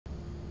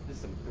This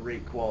is some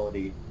great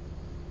quality.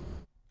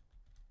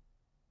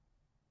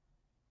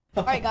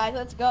 Alright guys,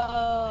 let's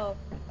go.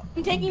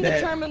 I'm taking the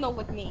terminal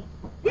with me.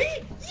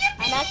 Wait!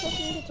 I'm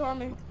accessing the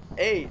terminal.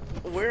 Hey,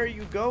 where are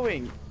you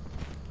going?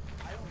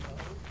 I don't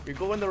know. You're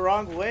going the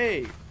wrong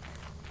way.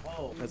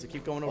 Oh. Let's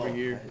keep going over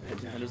here. And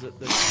there's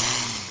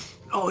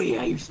Oh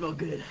yeah, you smell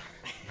good.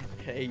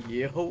 Hey,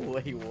 yo,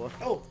 wait, what?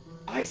 Oh,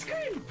 ice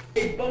cream!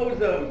 Hey,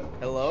 bozos!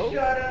 Hello?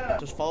 Shut up!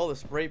 Just follow the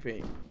spray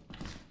paint.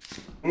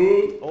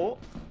 Ooh. Oh.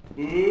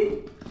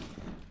 Ooh.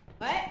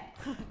 What?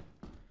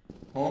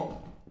 Huh?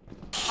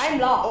 I'm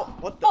lost. Oh,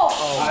 what the?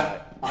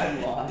 Oh.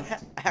 I'm lost.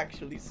 That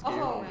actually scared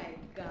Oh me. my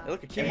god. Hey,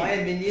 look, a key. Am I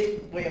a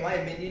minion? Wait, am I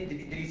a minion?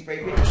 Did he spray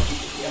paint?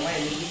 Am I a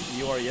minion?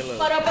 You are yellow.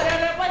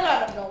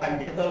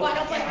 I'm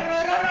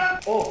yellow.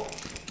 Oh,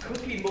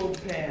 cookie mold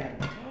pan.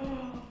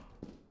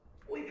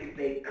 We can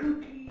make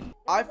cookies.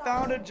 I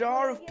found a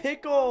jar of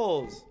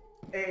pickles.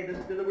 Hey,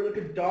 there's a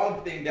looking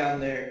dog thing down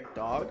there.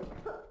 Dog?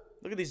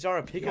 Look at these jar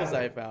of pickles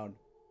I found.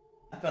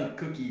 I found a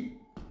cookie.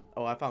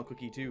 Oh, I found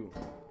cookie too.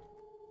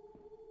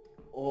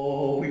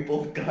 Oh, we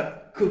both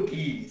got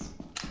cookies.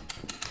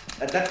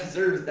 That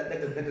deserves that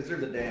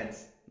deserves a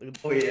dance. Look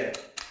at, Oh yeah.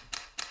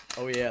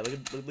 oh yeah,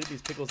 look at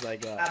these pickles I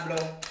got.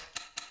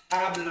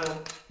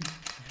 Pablo.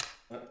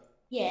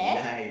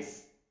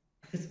 Yes.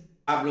 Nice.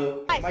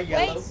 Pablo. Am I Wait.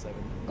 yellow?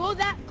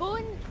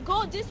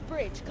 Go this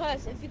bridge,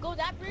 cause if you go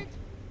that bridge,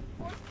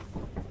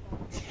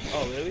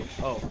 Oh really?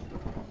 Oh.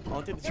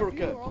 I'll take the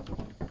shortcut.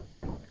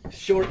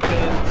 Shortcut.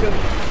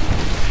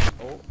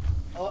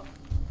 Oh.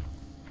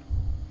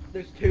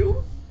 There's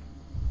two?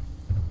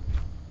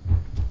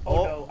 Oh,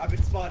 Oh. no, I've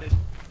been spotted.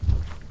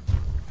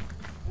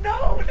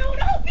 No,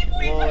 people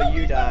Oh,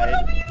 you died.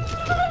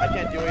 I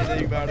can't do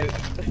anything about it.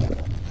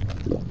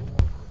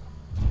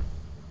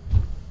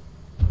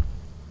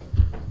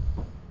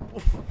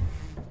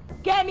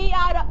 get me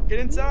out of. Get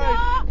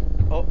inside.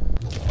 No!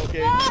 Oh. Okay.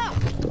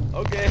 No!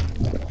 Okay.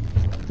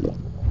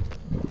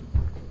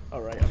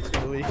 Alright, I'm just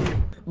gonna leave.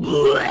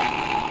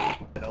 Whoa,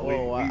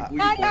 No, I'm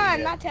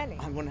not telling.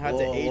 I'm gonna have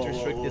to age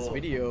restrict this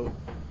video.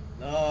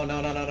 No.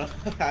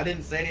 I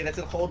didn't say anything. That's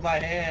to hold my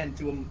hand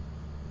to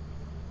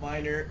a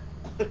minor.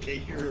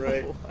 Okay, you're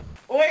right.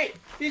 Oh, wait,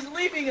 he's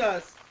leaving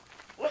us.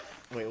 What?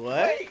 Wait,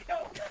 what? Wait,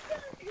 no.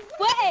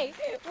 Wait.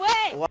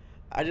 What?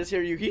 I just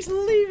hear you. He's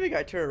leaving.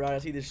 I turn around. I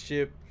see this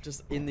ship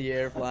just in the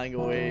air flying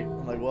away.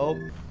 I'm like, well.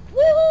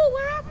 Woohoo!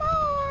 We're at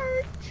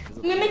March.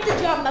 I'm gonna make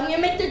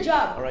the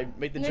jump. All right,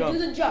 make the I'm jump. gonna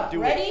do the jump.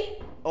 Do Ready?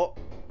 it. Oh.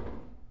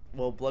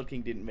 Well, Blood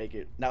King didn't make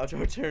it. Now it's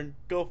our turn.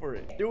 Go for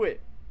it. Do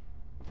it.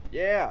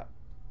 Yeah.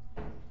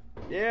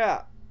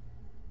 Yeah.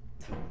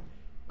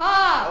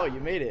 Ah! Oh, you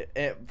made it.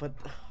 But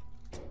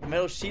the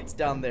metal sheet's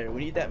down there.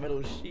 We need that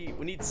metal sheet.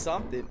 We need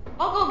something.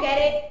 I'll go get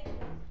it.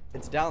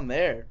 It's down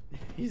there.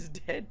 He's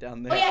dead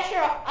down there. Oh yeah,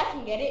 sure. I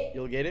can get it.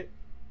 You'll get it?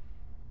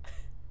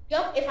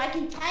 Yup. If I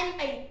can time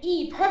my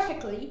E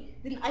perfectly,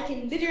 then I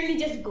can literally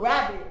just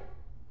grab it.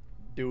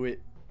 Do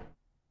it.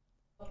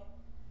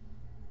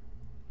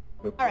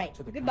 Report Alright,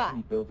 to the goodbye.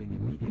 company building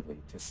immediately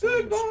to sell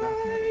your scrap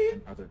metal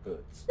and other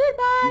goods.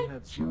 Goodbye. You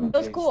have 0 It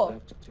was days cool.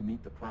 left to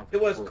meet the profit It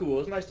was quota. cool. It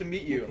was nice to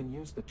meet You you. can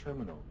use the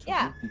terminal to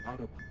Yeah. route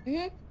the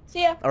auto.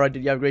 See ya. All right,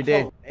 did you have a great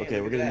day? Oh, hey, Okay,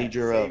 look we're at gonna that. need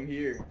your, Same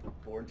here.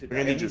 Born to We're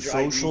gonna die. need your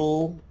ID.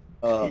 social.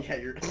 Yeah,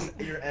 your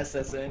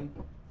SSN.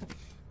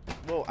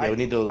 Well, Yeah, we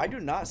need to. I do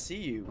not see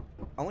you.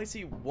 I only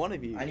see one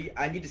of you.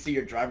 I need to see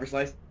your driver's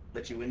license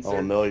that you insert.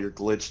 Oh no, you're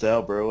glitched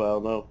out, bro. I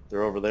don't know.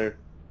 They're over there.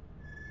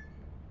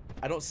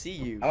 I don't see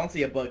you. I don't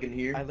see a bug in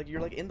here.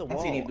 You're like in the I don't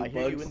wall. see any I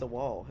hear you bugs. in the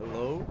wall.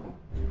 Hello?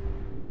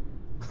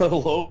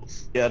 Hello.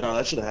 Yeah, no,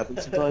 that should happen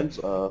sometimes.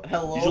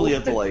 Hello? Usually you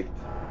have to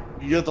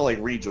like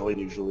rejoin.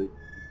 Usually,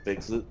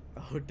 fix it.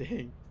 Oh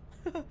dang.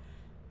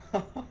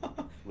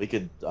 We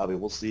could. I mean,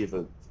 we'll see if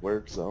it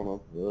works. I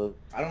don't know.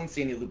 I don't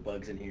see any loot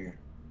bugs in here.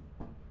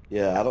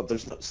 Yeah, I don't.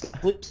 There's no.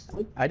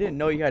 I didn't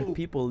know you had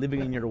people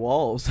living in your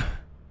walls.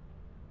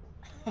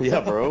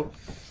 Yeah, bro.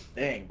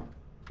 Dang.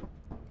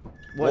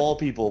 What? Wall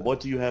people, what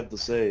do you have to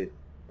say?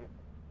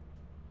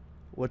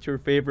 What's your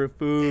favorite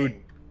food?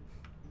 Dang.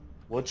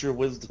 What's your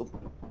wisdom?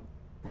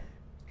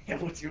 Yeah,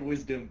 what's your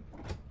wisdom?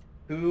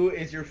 Who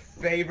is your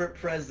favorite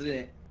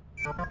president?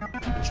 Which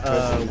president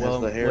has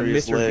Well, the when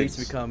hairiest Mr. legs?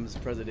 Beast becomes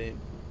president.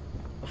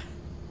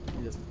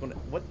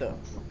 What the?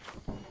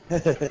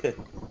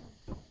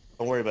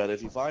 Don't worry about it.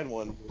 If you find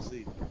one, we'll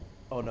see.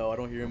 Oh no, I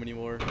don't hear him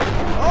anymore.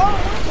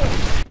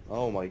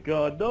 Oh my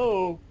God,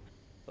 no!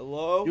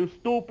 Hello? You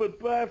stupid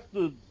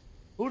bastards!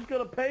 Who's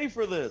gonna pay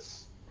for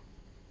this?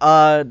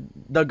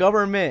 The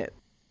government.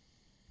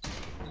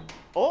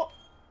 Oh!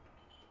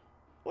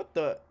 What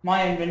the?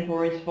 My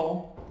inventory's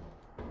full.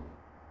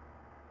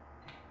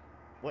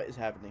 What is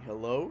happening?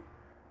 Hello?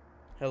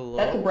 Hello?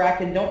 That's a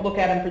Bracken. Don't look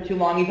at him for too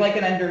long. He's like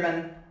an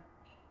Enderman.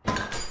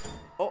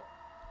 Oh.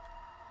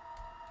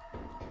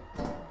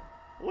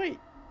 Wait.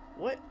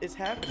 What is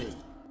happening?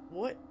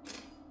 What?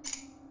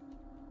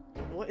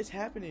 What is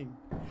happening?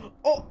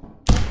 Oh!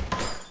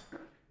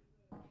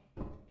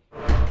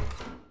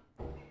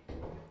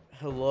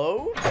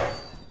 Hello?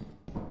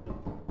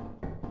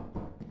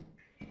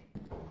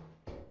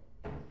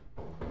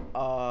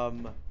 Oh.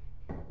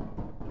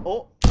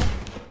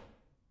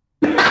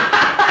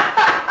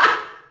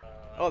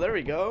 Oh, there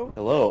we go.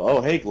 Hello.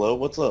 Oh, hey, Glow.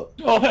 What's up?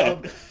 Oh, hey.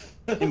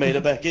 You made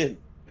it back in.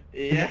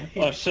 Yeah.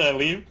 Oh, should I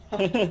leave?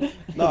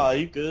 Nah,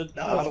 you good?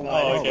 No, it's Oh,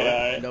 fine.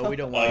 okay. No, we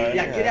don't want you.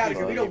 Yeah, get out of Yeah,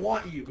 here. We fine. don't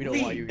want you. We don't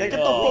want you Hey,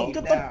 here.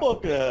 get the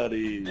fuck out of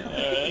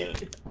here.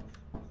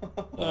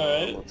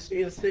 Alright.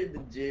 He's hitting the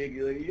jig.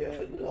 You're like,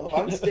 yeah, no,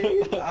 I'm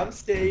staying. I'm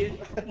staying.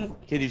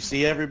 Can you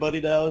see everybody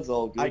now? It's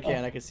all good.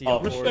 I can see Oh, all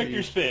four of respect you.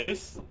 your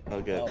space.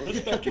 Okay. Oh,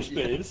 respect your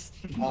space.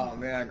 Oh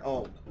man.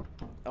 Oh.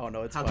 Oh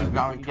no, it's Happy fine.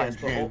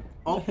 Valentine's You guys- Day.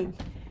 oh,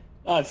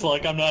 It's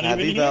like I'm not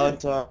Happy even here.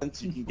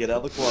 Valentine's. You can get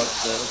out of the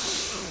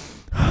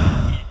closet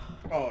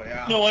Oh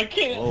yeah. No, I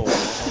can't. now.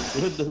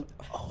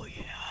 Oh, oh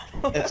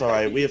yeah. it's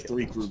alright. We have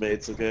 3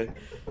 crewmates, okay?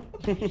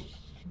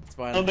 It's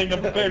fine. I don't think I'm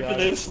prepared for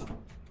this.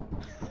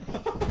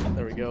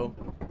 There we go.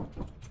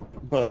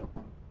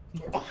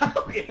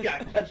 Okay,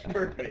 yeah, that's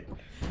perfect.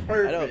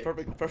 Perfect. I know,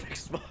 perfect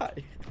spot.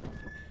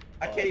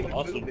 I can't even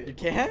Awesome. move You it.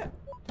 can't?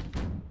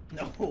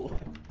 No.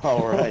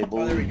 Alright,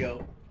 Oh, there we boy.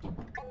 go.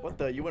 What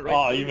the? You went right.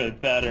 Oh, through even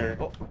it. better.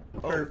 Oh.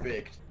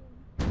 Perfect.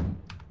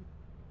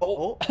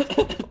 Oh.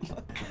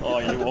 Oh,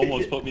 you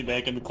almost put me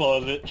back in the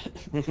closet.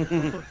 Let's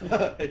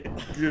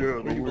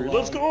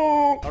go!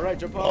 All right,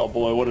 jump Oh off.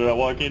 boy, what did I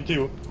walk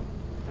into?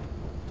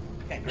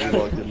 Can't You grab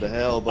walked it. into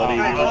hell, buddy.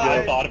 I, Here we I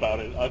go. thought about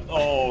it.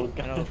 Oh, I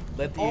God. know.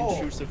 Let the Oh.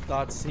 intrusive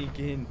thoughts sink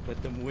in.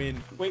 Let them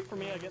win. Wait for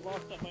me, I get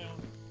lost on my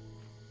own.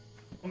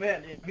 Oh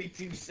man, me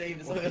too. Same.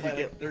 This is What like did my you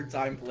get? 3rd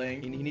time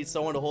playing. He needs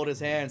someone to hold his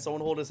hand.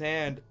 Someone hold his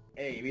hand.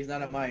 Hey, if he's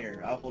not a minor,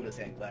 I'll hold his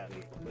hand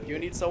gladly. You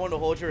need someone to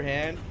hold your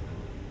hand.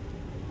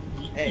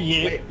 Hey,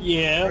 Yeah, wait.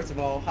 yeah. First of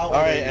all, how old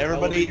Alright, are you? How old are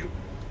everybody- you?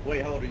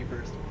 Wait, how old are you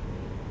first?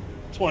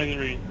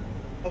 23.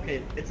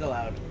 Okay, it's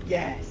allowed.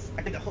 Yes,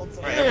 I can hold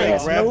someone. Alright,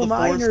 everybody grab no the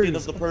foreskin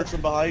minors. of the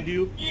person behind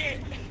you. Yeah.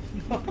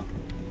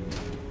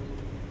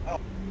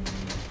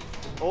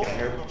 Oh.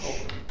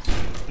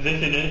 Is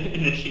this an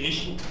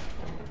initiation?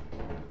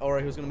 All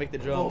right, who's gonna make the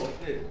Oh, jump? what's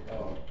this?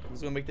 Oh.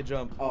 Who's gonna make the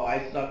jump? Oh,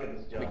 I suck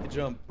at this Make the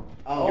jump. jump.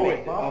 I'll Do make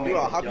it. I'll make Do it.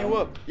 I'll this hop jump. you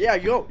up. Yeah,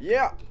 yo.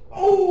 Yeah.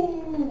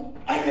 Oh,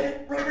 I got a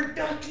rubber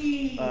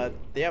ducky.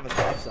 They have a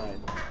stop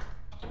sign.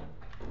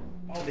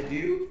 Oh, they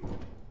do?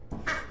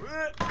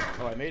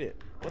 Oh, I made it.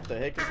 What the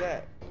heck is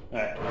that?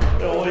 Alright.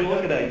 Yo, what are you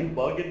looking at? You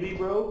bugging me,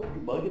 bro?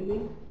 You bugging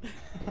me?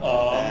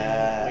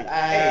 I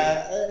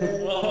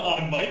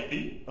might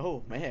be.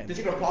 Oh man. Does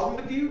he have a problem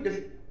with you? Does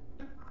he...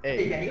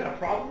 Hey, Hey. man, you got a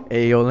problem?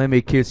 Hey, yo, let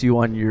me kiss you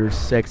on your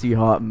sexy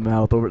hot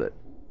mouth over there.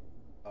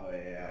 Oh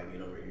yeah,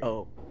 get over here.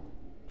 Oh.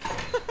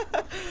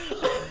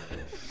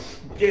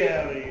 Get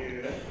out of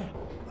here.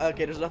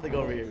 Okay, there's nothing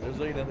over here. There's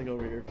really nothing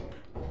over here.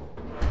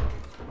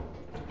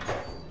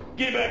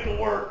 Get back to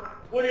work.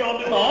 What are y'all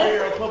doing over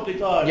here on company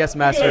time? Yes,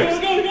 master.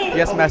 Go, go, go, go.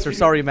 Yes, master.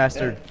 Sorry,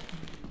 master.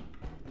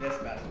 Yes,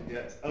 master.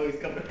 Yes. Oh, he's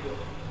coming.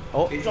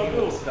 Oh. He's got a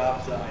little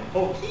stop sign.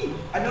 Oh, key.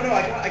 I no,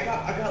 I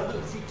got a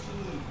little key.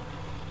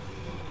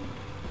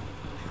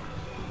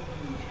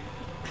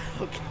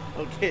 Okay.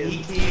 Okay.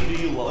 E.T.,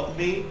 do you love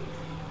me?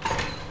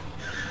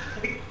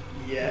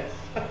 Yes.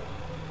 I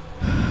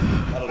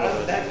don't know. How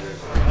did that work?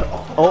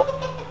 Oh.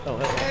 Oh.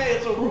 That's Hey,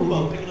 it's a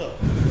Roomba. Pick it up.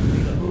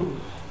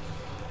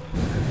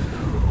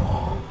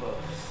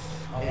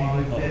 I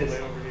want this.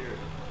 Way over here.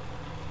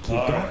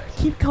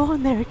 Keep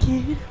going there,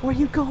 kid. Where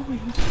you going?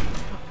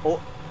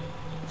 Oh.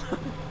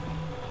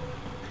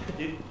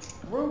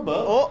 Roomba?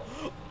 Oh.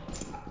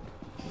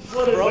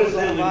 What Bro what is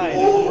on a mine.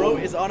 Oh. Bro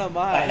is on a I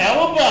mine. have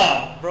a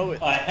bomb. Bro.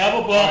 I have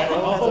a bomb.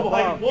 Bro has a Oh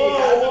my bomb.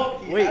 whoa!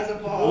 He Wait, has a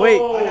ball.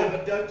 wait, I have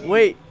a ducky.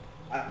 Wait.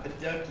 I have a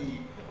ducky.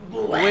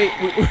 Wait.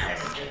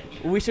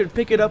 We should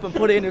pick it up and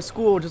put it in a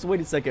school. Just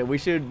wait a second. We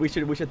should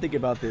think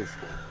about this.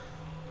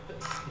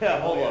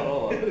 Yeah, hold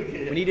on.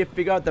 Okay. We need to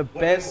figure out the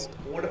best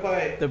What if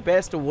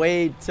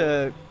way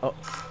to. Oh,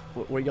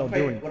 what are y'all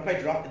doing? What if I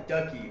drop the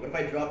ducky? What if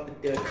I drop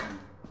the ducky?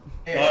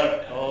 Hey,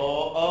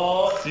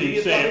 See,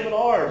 it's not even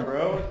ours,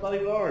 bro. It's not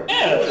even ours.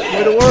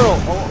 With the world.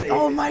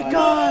 Oh my Fine.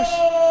 gosh!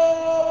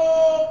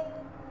 Oh!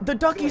 The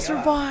ducky What's going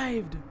on?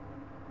 survived.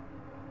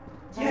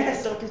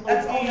 Yes,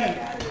 that's all that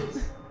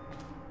matters.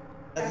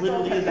 That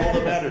literally is all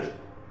that matters.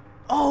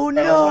 Oh Alright,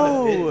 let's find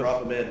a pin, no!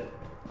 drop him in. Hey,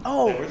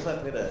 Oh, where's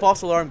that pin at?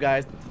 false alarm,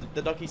 guys.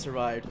 The ducky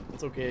survived.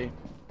 It's okay.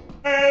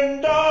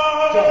 And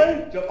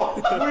I Jump. Oh.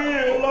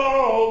 will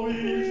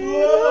always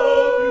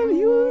love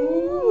you.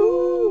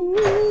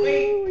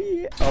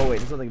 Wait. Oh wait,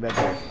 there's something back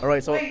there. All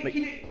right, so Wait, make-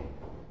 can you...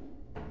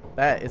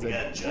 that is a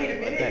Yeah, jump. Wait a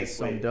minute. that is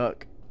some Wait.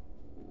 duck.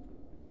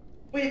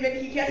 Wait a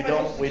minute, he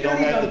can't We don't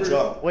have to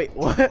jump. Wait,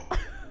 what?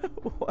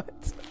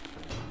 What?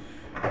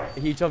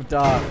 He jumped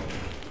off.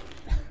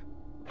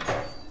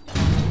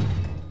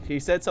 He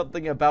said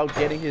something about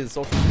getting his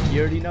social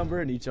security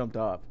number and he jumped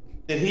off.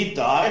 Did he He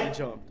die?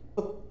 jumped.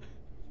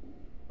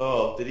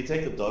 Oh, did he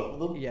take the duck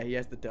with him? Yeah, he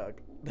has the duck.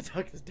 The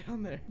duck is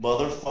down there.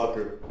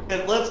 Motherfucker.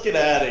 And let's get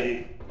out of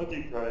here.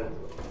 Fucking Christ.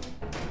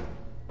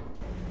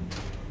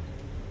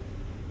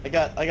 I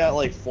got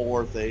like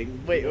 4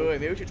 things. Wait,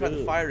 maybe we should try the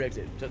Ugh. fire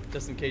exit,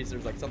 just in case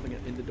there's like something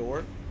in the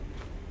door.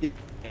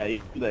 Yeah,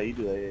 you do that. You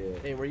do that. Yeah.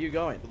 Hey, where you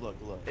going? Good luck.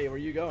 Good luck. Hey, where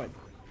you going?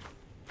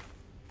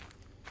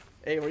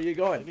 Hey, where you What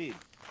going? do you mean?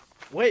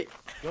 Wait,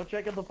 Go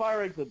check out the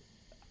fire exit.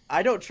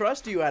 I don't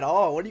trust you at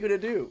all. What are you gonna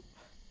do?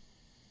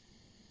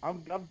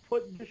 I'm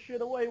putting this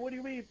shit away. What do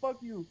you mean? Fuck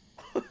you.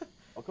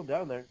 I'll come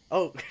down there.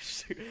 Oh,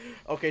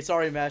 okay.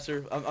 Sorry,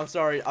 Master. I'm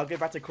sorry. I'll get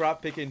back to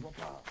crop picking.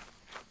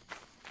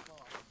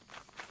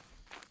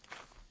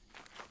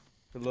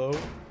 Hello?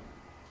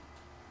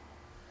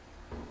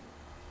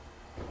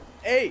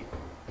 Hey!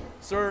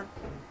 Sir!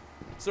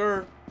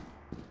 Sir!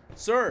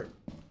 Sir!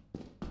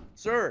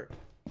 Sir!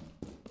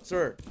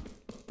 Sir!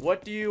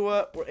 What do you,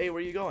 hey, where are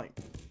you going?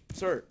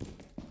 Sir!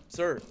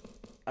 Sir!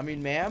 I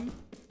mean, ma'am?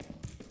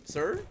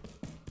 Sir?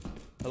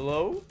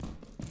 Hello?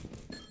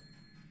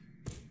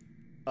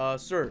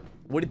 Sir.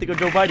 What do you think of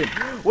Joe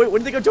Biden? Wait, what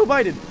do you think of Joe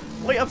Biden?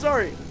 Wait, I'm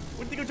sorry. What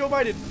do you think of Joe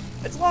Biden?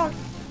 It's locked!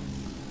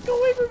 Go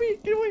away from me!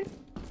 Get away!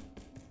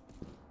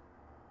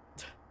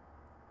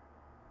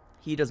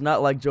 He does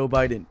not like Joe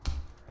Biden.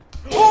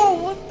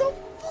 Oh, what the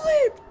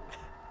flip?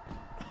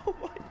 Oh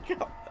my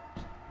god.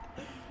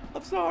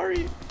 I'm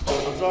sorry.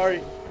 I'm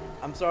sorry.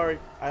 I'm sorry.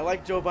 I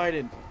like Joe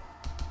Biden.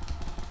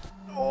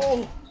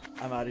 Oh,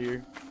 I'm out of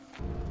here.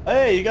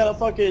 Hey, you got a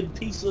fucking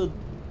piece of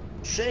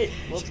shit.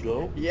 Let's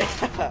go. Yeah.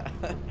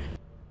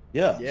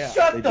 Yeah. Yeah.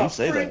 Shut They the do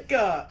say that. frick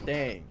up!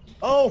 Dang.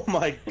 Oh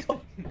my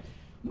god.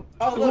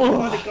 Oh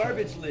look, I found a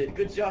garbage lid.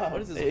 Good job.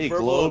 What is this? Hey,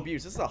 Verbal Globe.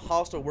 abuse. This is a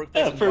hostile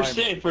workplace Yeah, first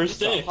environment. day, first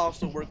This is day. a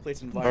hostile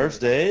workplace environment.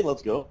 First day.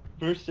 Let's go.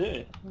 First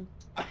day.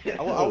 I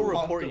will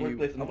report you.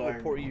 Workplace I will environment.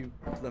 report you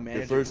to the manager.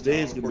 Your first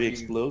day is I'll gonna be report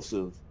you.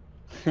 explosive.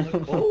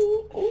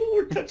 Oh,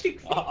 we're touching.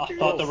 I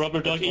thought the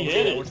rubber ducky Oh,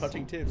 hit we're it.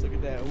 touching tips. Look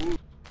at that. Ooh.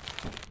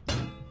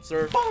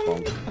 Sir,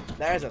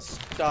 that is a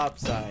stop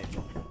sign.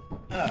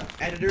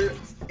 Editor,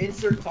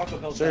 insert Taco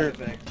Bell Sir.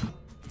 sound effect.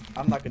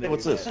 I'm not gonna. Hey,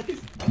 what's do this? that.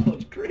 Oh,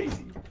 it's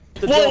crazy.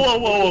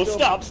 Whoa,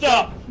 stop,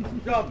 stop!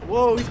 Jump.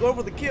 Whoa, he's going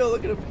for the kill.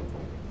 Look at him.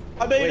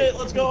 I made Wait. it.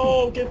 Let's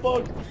go. Get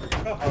fucked.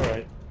 All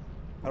right.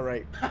 All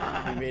right,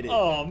 we made it.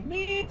 Oh,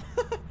 man.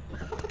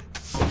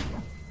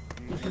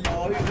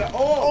 Oh, you got.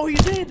 Oh, Oh, you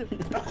did.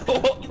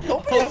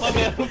 My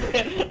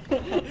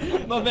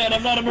bad. My bad,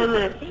 I'm not a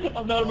murderer.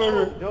 I'm not a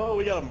murderer. Yo,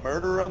 we got a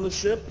murderer on the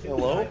ship.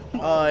 Hello.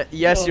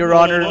 Yes, No, Your no,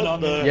 Honor. no,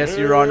 no, Yes,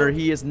 Your Honor.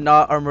 He is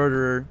not a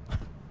murderer.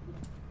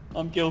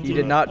 I'm guilty. He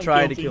did not I'm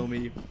try to guilty. kill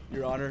me,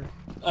 Your Honor.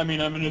 I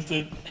mean, I'm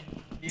innocent.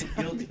 he's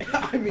guilty.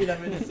 I mean,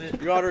 I'm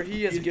innocent. Your Honor,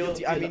 he is He's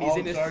guilty. I of mean, he's all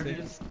innocent.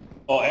 charges.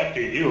 Oh,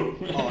 after you.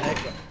 Oh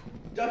heck, no.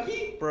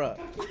 Ducky. Bruh.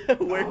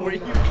 Where were you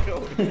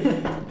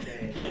going?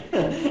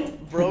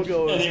 Bro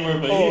goes, Anywhere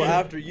but oh, here.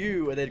 after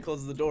you, and then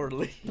closes the door and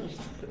leaves.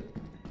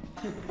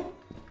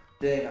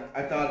 Dang,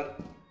 I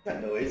thought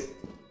that noise.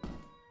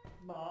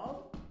 Mom?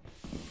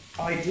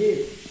 I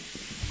did.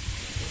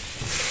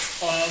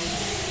 Mom?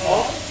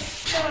 Oh.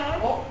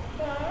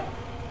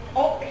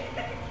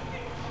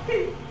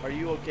 Are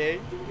you okay?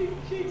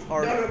 Jeez.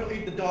 Are- No, no,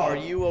 eat the dog. Are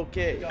you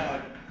okay?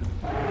 Dog.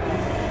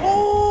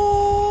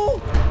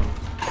 Oh!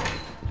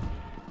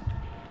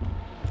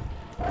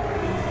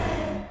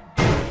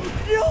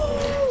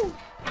 No!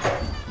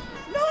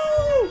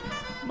 No!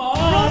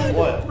 Mom!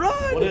 What?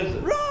 Run! What is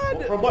it?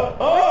 Run! From what?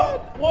 Oh!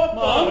 What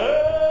Mom? the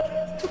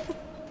heck?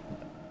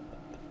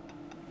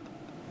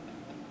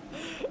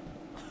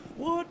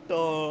 What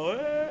the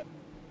heck?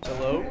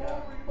 Hello?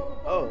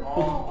 Oh.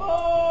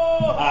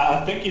 Oh!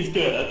 I think he's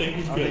good. I think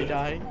he's Are they good.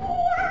 dying?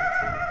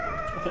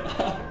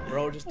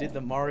 Bro just did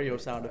the Mario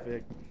sound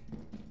effect.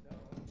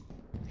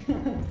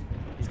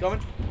 He's coming.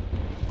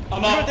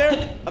 I'm He's right out.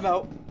 there. I'm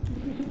out.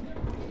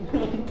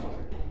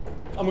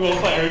 I'm gonna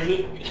fire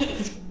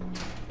exit.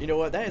 You know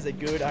what? That is a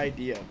good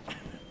idea.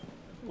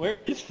 Where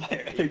is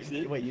fire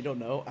exit? Wait, you don't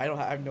know? I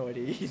have no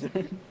idea either.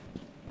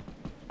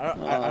 I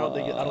don't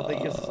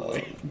think it's this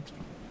way.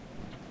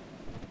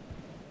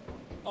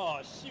 Oh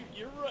shoot,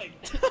 you're right.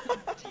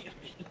 Damn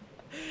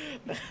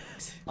it.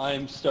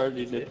 I'm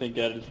starting to think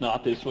that it's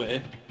not this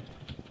way.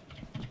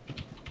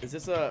 Is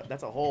this a?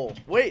 That's a hole.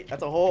 Wait,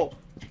 that's a hole.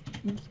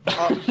 No,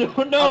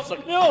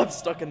 I'm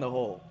stuck in the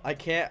hole. I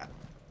can't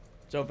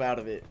jump out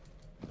of it.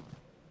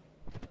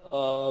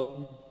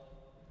 I'll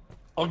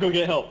go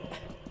get help.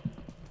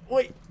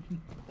 Wait.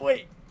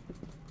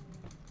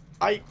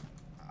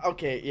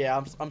 Okay, yeah,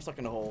 I'm stuck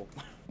in a hole.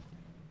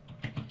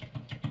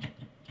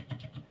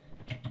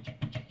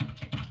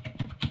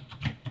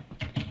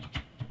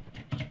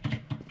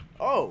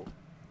 Oh,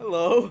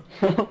 hello.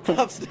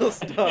 I'm still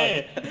stuck.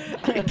 Hey.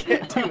 I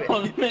can't do it.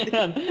 Oh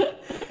man.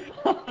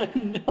 Oh,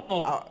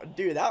 no.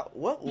 Dude,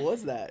 what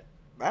was that?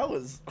 That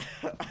was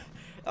that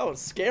was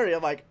scary.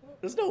 I'm like,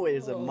 there's no way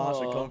there's a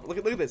monster coming. Look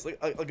at this.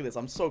 Look at this.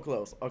 I'm so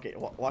close. Okay,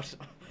 watch.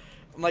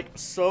 I'm like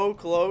so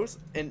close,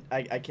 and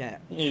I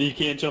can't. You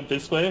can't jump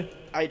this way?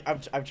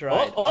 I've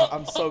tried.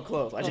 I'm so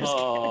close. I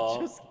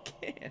just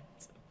can't.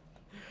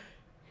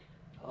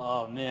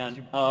 Oh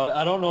man.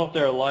 I don't know if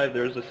they're alive.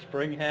 There's a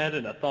spring head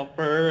and a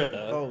thumper and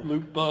a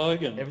loot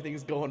bug and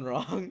Everything's going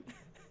wrong.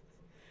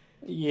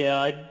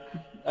 yeah,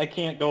 I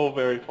can't go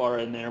very far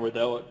in there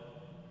without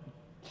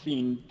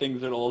seen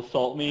things that'll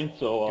assault me,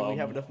 so Do we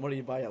have enough money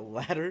to buy a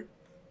ladder?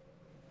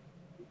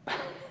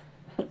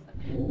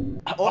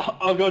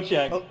 I'll go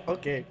check. Oh,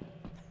 okay.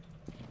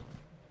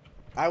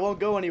 I won't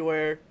go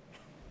anywhere.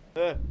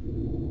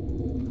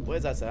 What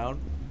is that sound?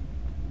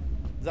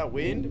 Is that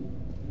wind?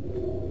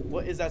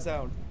 What is that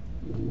sound?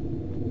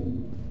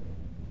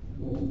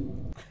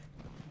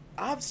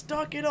 I'm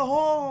stuck in a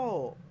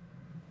hole!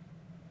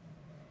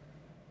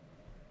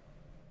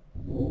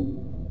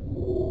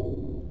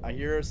 I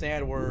hear a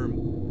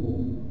sandworm.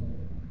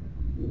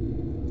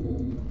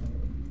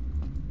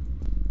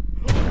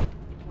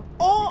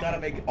 Oh! Gotta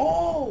make.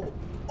 Oh!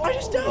 I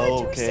just died to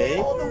a Okay.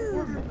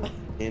 sandworm!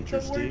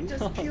 Interesting. The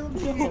word just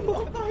killed you.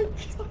 Oh my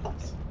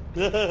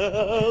gosh.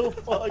 Oh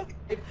fuck.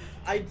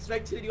 I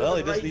expected you Well, at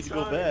he the just right needs to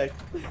go time. back.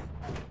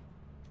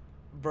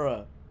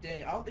 Bruh.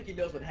 Dang, I don't think he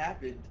knows what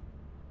happened.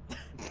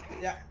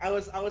 Yeah, I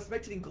was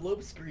expecting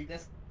globe screen.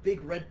 That's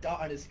big red dot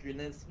on his screen.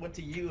 Then it went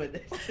to you, and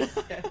then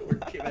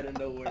it came out of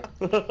nowhere.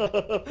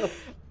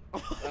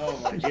 Oh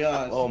my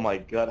gosh. Oh my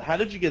god. How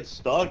did you get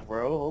stuck,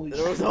 bro? Holy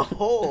There was shit. a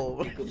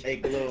hole. A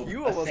globe.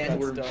 You a almost got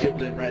sandworm stuck.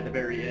 killed him right at the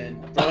very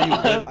end.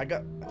 I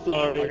got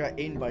Sorry.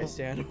 eaten by a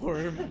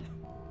sandworm.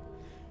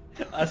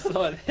 I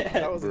saw that.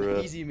 That was an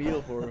Bruh. easy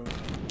meal for him.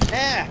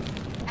 Ah!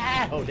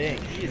 Ah! Oh dang,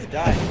 he is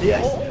dying.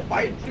 Yes, Oh,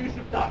 my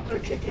intrusive thoughts are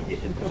kicking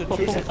in. the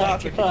intrusive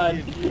thoughts are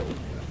God. kicking in.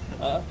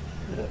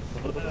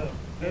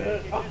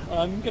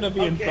 I'm gonna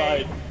be Okay.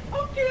 inside.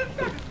 Okay, I'm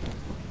back.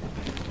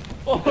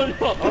 Oh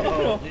no!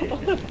 Uh-oh.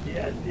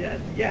 Yes, yes,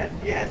 yes,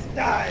 yes,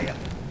 die!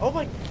 Oh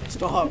my!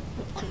 Stop!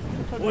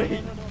 Wait,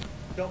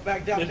 Don't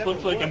back down. This never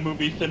looks like a would.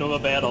 movie cinema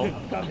battle.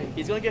 I'm coming.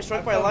 he's gonna get struck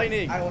I'm by coming.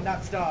 lightning. I will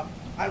not stop.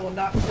 I will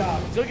not stop.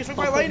 He's gonna get struck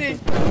by lightning.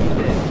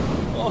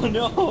 Oh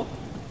no!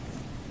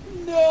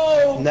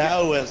 No!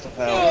 Now who has the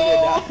power?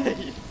 No!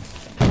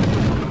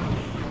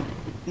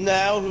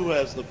 Now who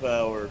has the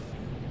power?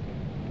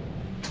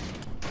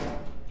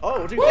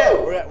 Oh, dude,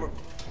 yeah,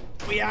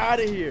 we out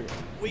of here.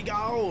 We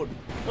gone.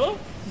 Huh?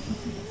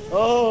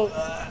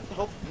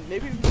 Oh,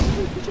 Maybe we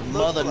should look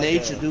Mother like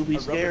Nature do be a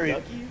rubber scary.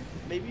 ducky,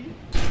 maybe.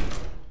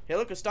 Hey,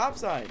 look, a stop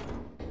sign.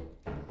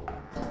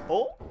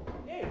 Oh.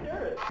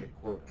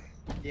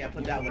 Yeah,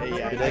 put that one.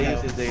 Yeah, today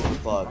is his day for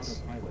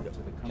thoughts.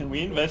 Can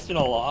we invest in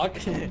a lock?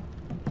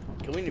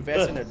 Can we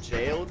invest in a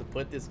jail to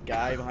put this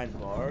guy behind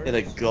bars? And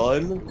a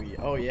gun?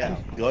 Oh yeah.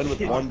 Gun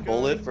with one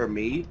bullet for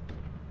me?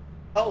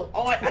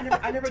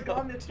 I never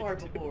gone this far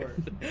before.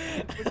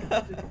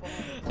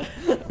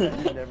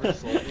 You never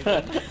sold me.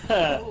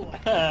 Oh,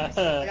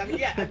 I mean,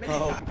 yeah, I meant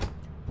Oh.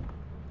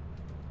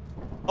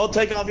 Oh,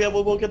 take off, yeah,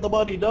 we'll get the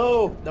money.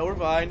 No! No, we're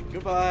fine.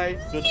 Goodbye.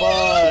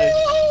 Goodbye!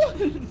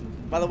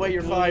 By the way,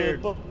 you're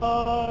fired.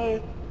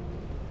 Goodbye!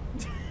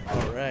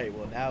 Alright,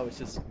 well now it's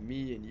just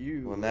me and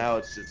you. Well, now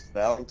it's just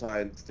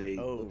Valentine's Day.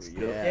 Oh Let's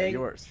go. yeah, Hey.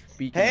 you're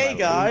speaking. Hey my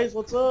guys,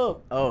 what's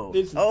up? Oh.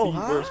 This is oh, the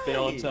hi. worst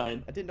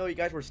Valentine. I didn't know you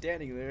guys were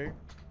standing there.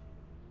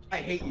 I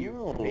hate you.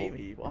 No.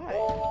 Baby,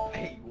 why? I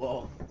hate you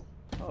all.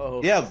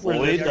 Oh. Yeah, Where's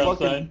Void. the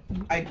Fucking... sign?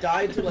 I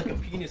died to like a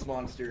penis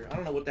monster. I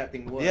don't know what that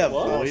thing was. Yeah,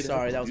 What? Oh, Void.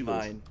 sorry, that was Do this.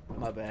 mine.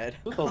 My bad.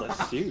 Look at all the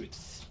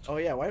suits. Oh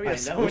yeah, why do we I have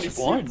so know. many Which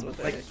one? suits? What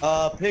the Like,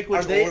 heck? Pick Are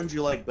which they- orange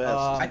you like best.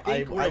 I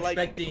think we're I like-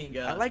 expecting.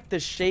 I like the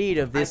shade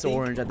of this think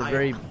orange at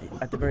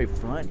the very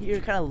front here.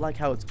 Kind of like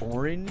how it's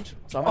orange.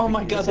 So I'm Oh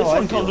my god, That's this how I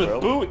one comes feel,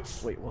 with bro.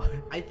 boots! Wait, what?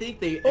 I think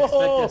they expect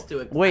us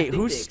to. Wait,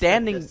 who's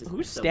standing?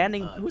 Who's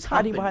standing? Who's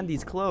hiding behind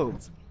these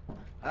clothes?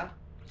 Huh?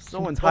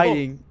 Someone's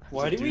hiding.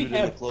 Why do Dude we in the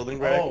have clothing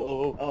rack.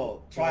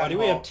 Why do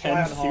we have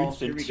 10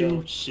 suits and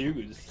 2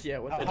 shoes? Yeah,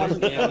 what How the does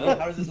heck? this look?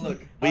 How does this look?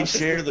 We How does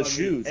this share look the on me?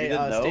 shoes. Hey, you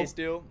didn't know? stay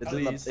still. It's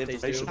in the Please, stay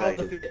information still. How's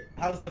the fit?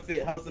 How's the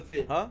fit? How's the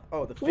fit? Huh?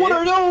 Oh, the fit. What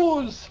are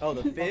those? Oh, the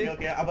Okay, fit.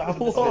 okay. How about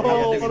this?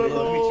 Whoa, fit? what are Let me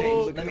those?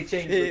 change. Let me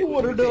change. Fit. real quick,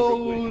 What are let me change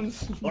real quick.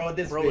 those? What about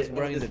this Bro fit? is What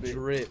about running this the fit?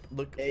 drip.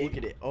 Look, Hey. look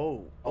at it.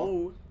 Oh,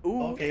 Oh.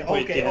 ooh. Okay,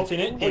 Wait, okay, dance in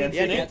okay. it? okay. Dance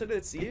Yeah, in it? dance in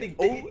it. See You it? think?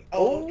 Oh,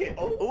 Oh, okay.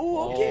 Oh,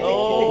 oh, okay.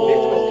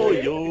 Oh,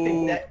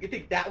 You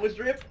think that was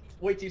drip?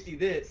 Wait till you see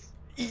this.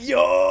 Yo!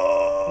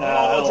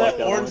 Nah, What's I that like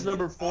that orange one.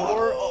 number 4?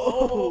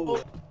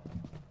 Oh.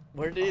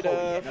 Where did Oh,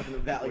 yeah, nothing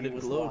of value where did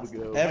was Globe lost.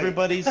 go?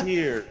 Everybody's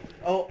here.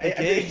 Oh, The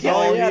gang's yeah,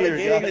 all Oh yeah, here, the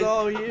gang's guys.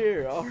 all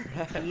here. All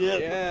right. Yep,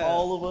 Yeah.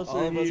 all of us All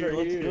are of us here. are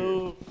Let's here.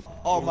 go.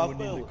 Oh, my Going in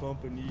the fellow.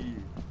 company.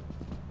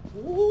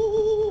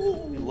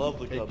 We love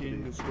the Making company.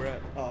 the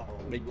scrap. Oh,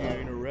 Making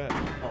a rap.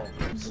 Oh,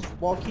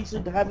 Walkie's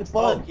having Oh,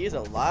 fun. he's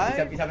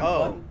alive? he's having oh.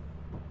 fun.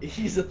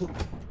 He's a.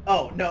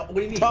 Oh no! What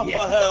do you mean?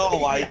 Oh, oh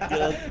my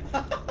God!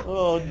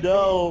 Oh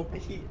no,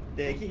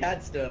 He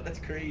had stuff. That's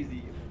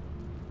crazy.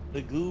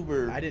 the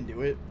goober. I didn't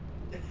do it.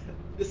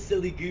 The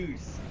silly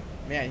goose.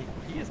 Man,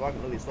 he is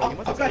walking really slow. Oh, He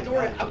must I've have got something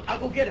Dora. wrong. I'll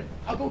go get him.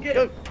 I'll go get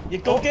Go. him. You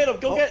go get him.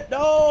 Go Oh. get.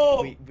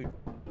 No. That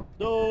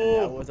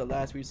No. was the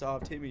last we saw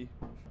of Timmy.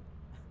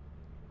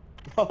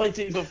 I didn't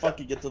even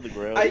fucking get to the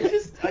ground. I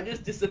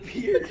just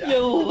disappeared. You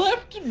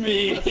left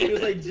me! As soon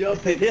as I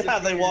jumped, Yeah,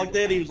 they walked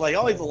in. He was like,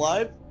 "Oh, he's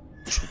alive."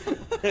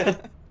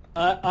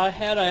 I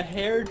had a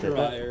hair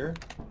dryer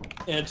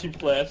and 2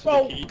 flasks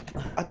Oh. of heat.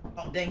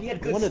 Oh dang, he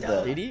had good Wanted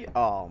stuff. that. Did he?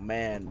 Oh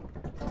man.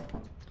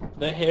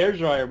 The hair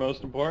dryer,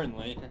 most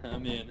importantly. I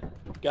mean,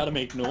 gotta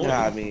make noise.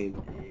 Yeah, I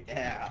mean,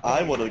 Yeah.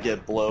 I want to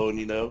get blown,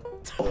 you know.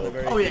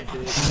 Oh yeah.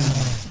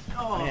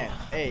 Oh. Man,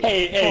 hey.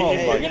 Hey, Oh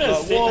if my you're gonna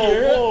God, sit whoa,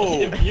 here,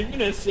 whoa. if you're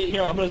gonna sit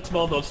here, I'm gonna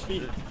smell those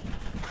feet.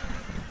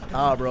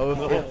 Ah, bro,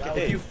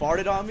 Okay. if you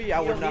farted on me, I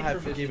would don't not need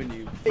have permission.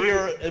 forgiven you. We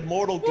are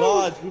immortal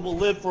gods. We will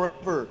live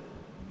forever.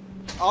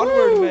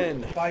 Onward,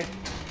 men. Bye.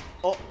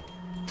 Oh,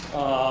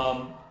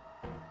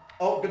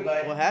 Oh,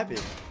 goodbye. what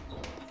happened?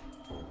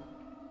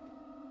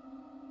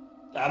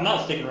 I'm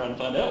not sticking around to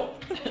find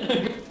out.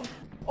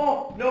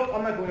 Oh, nope,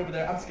 I'm not going over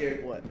there. I'm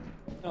scared. What?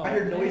 Oh, I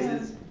heard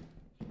noises.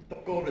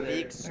 Don't go over there.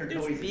 Big, I heard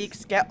noises. big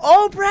scat.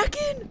 Oh,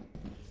 Bracken!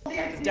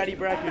 Daddy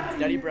Bracken.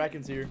 Daddy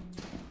Bracken's here.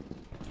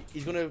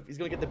 He's gonna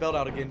get the belt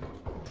out again.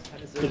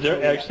 Is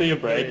there actually a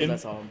Bracken?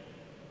 That's all.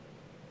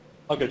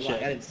 I'll go I check.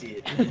 didn't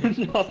see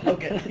it.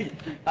 Okay.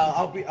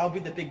 I'll be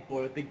the big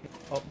boy with big.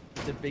 Oh,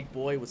 the big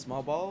boy with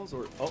small balls,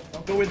 or oh,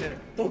 Don't go in there.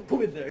 Don't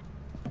go in there.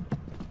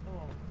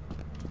 Oh,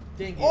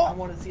 dang it! Oh. I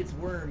want to see its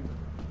worm.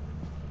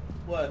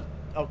 What?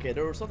 okay,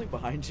 there was something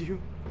behind you.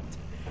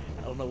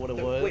 I don't know what it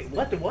was. Wait,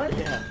 what? The what?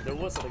 Yeah, there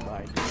was something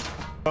behind you.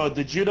 Bro,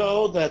 did you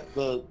know that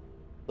the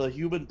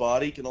human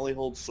body can only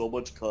hold so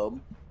much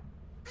cum?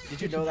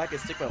 Did you know that I could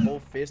stick my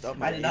whole fist up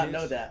my I did not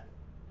anus? know that.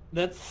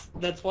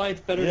 That's why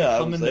it's better Yeah, I to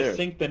come was in there. the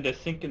sink than to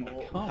sink in the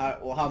cum. How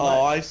much?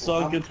 Oh, I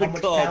sunk in the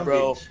much cum,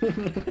 bro.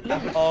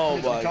 poundage? Oh How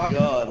much my we talking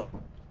God. about?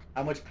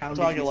 How much poundage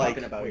talking are you like-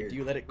 talking about Wait, here? do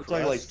you let it We're crust?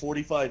 talking like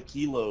 45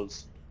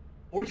 kilos.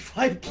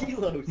 45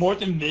 kilos. More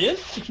than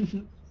this?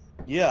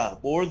 Yeah,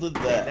 more than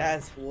that.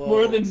 That's Whoa,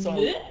 More than so-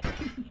 this?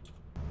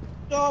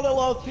 God, I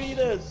love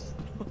penis.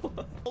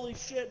 Holy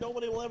shit,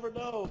 nobody will ever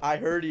know I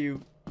heard you.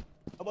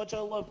 how much I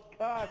love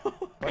cock.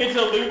 It's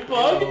a loot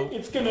bug? Hello.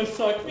 It's gonna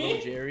suck Hello,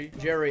 me? Jerry.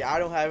 Jerry, I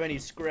don't have any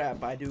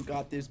scrap. I do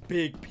got this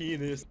big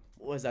penis.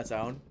 What does that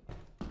sound?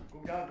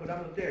 Go down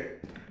the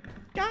stairs.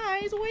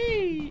 Guys,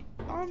 wait!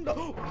 I'm the.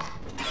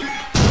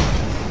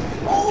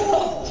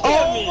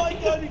 Oh my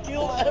God, you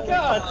killed that.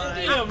 God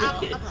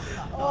damn it!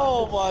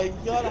 Oh my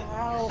God,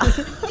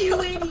 how?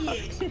 You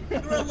idiot!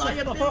 You're a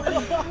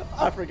liability.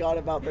 I forgot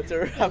about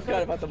the I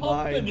forgot about the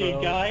mine, Company,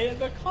 bro. guy,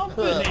 the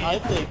company. I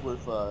think we're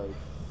fine.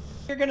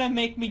 You're gonna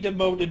make me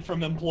demoted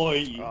from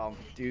employee.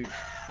 Dude.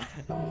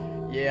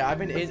 Yeah, I've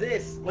been What's in.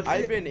 this? What's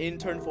I've this? been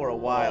intern for a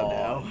while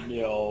now.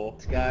 Yo.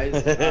 Guys,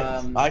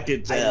 I can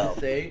I tell. will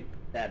say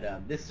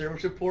that this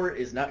service report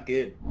is not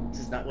good. This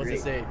is not What's great.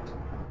 it say?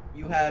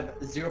 You have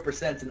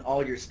 0% in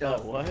all your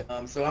stuff. Oh, what?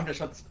 So I'm gonna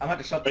shut this. I'm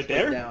gonna shut this Right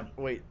there? place down.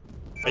 Wait.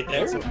 Right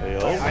there?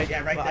 Heyo.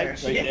 Yeah, right But I there.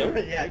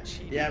 cheated. Yeah, I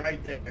cheated. yeah,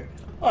 right there.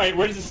 Alright,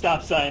 where's the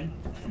stop sign?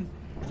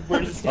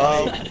 Where's the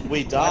stop sign?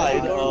 We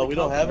died. We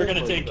don't have We're it.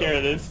 gonna take care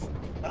of this.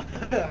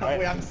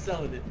 Wait, I'm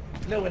selling it.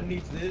 No one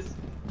needs this.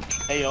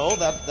 Hey, oh,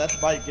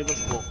 that's my give us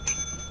a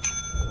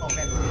Oh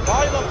man.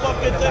 Buy the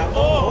fucking thing.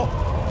 Oh.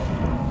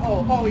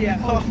 Oh yeah.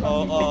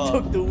 He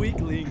took the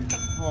weakling.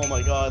 Oh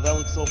my God, that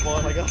looks so fun.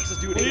 Oh my gosh, just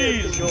do it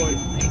Please.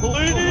 again. Keep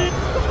going. Please.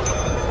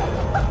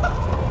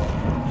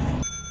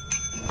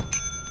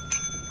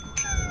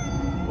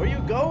 Where are you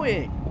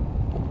going?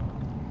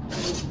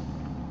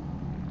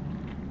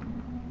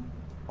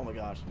 Oh my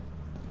gosh.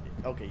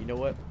 Okay, you know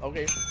what?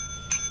 Okay.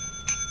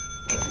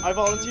 I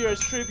volunteer as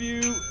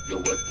tribute. Your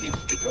work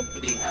keeps the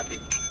company happy.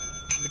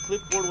 The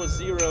clipboard was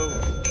 0.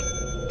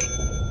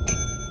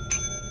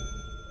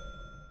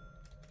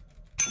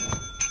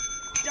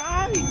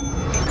 Die!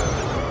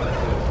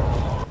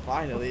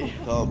 Finally.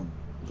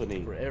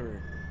 Company.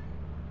 Forever.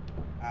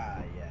 Ah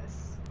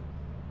yes.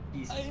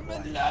 I'm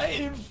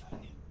alive!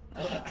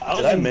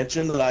 Did I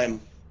mention that I'm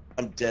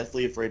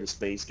deathly afraid of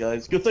space,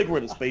 guys? Good thing we're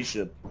in a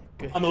spaceship.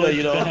 I'm Yeah, allergic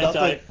you know, to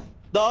hentai.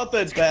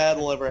 nothing bad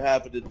will ever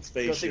happen in the Good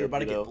thing spaceship. we're about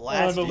to you get know? I'm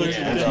blasted. allergic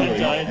to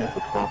Yeah.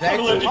 hentai. I'm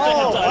allergic to Oh,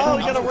 wow,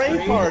 we hentai. got a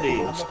raid party.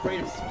 I'm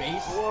afraid of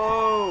space.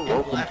 Whoa!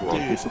 Welcome to our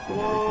Dude.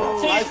 disciplinary Whoa.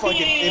 process. I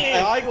fucking,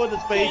 if I go into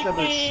space, I'm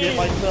gonna shit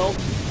myself.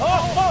 Oh,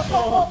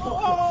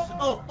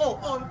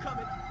 I'm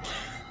coming.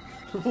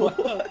 What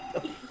the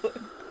fuck?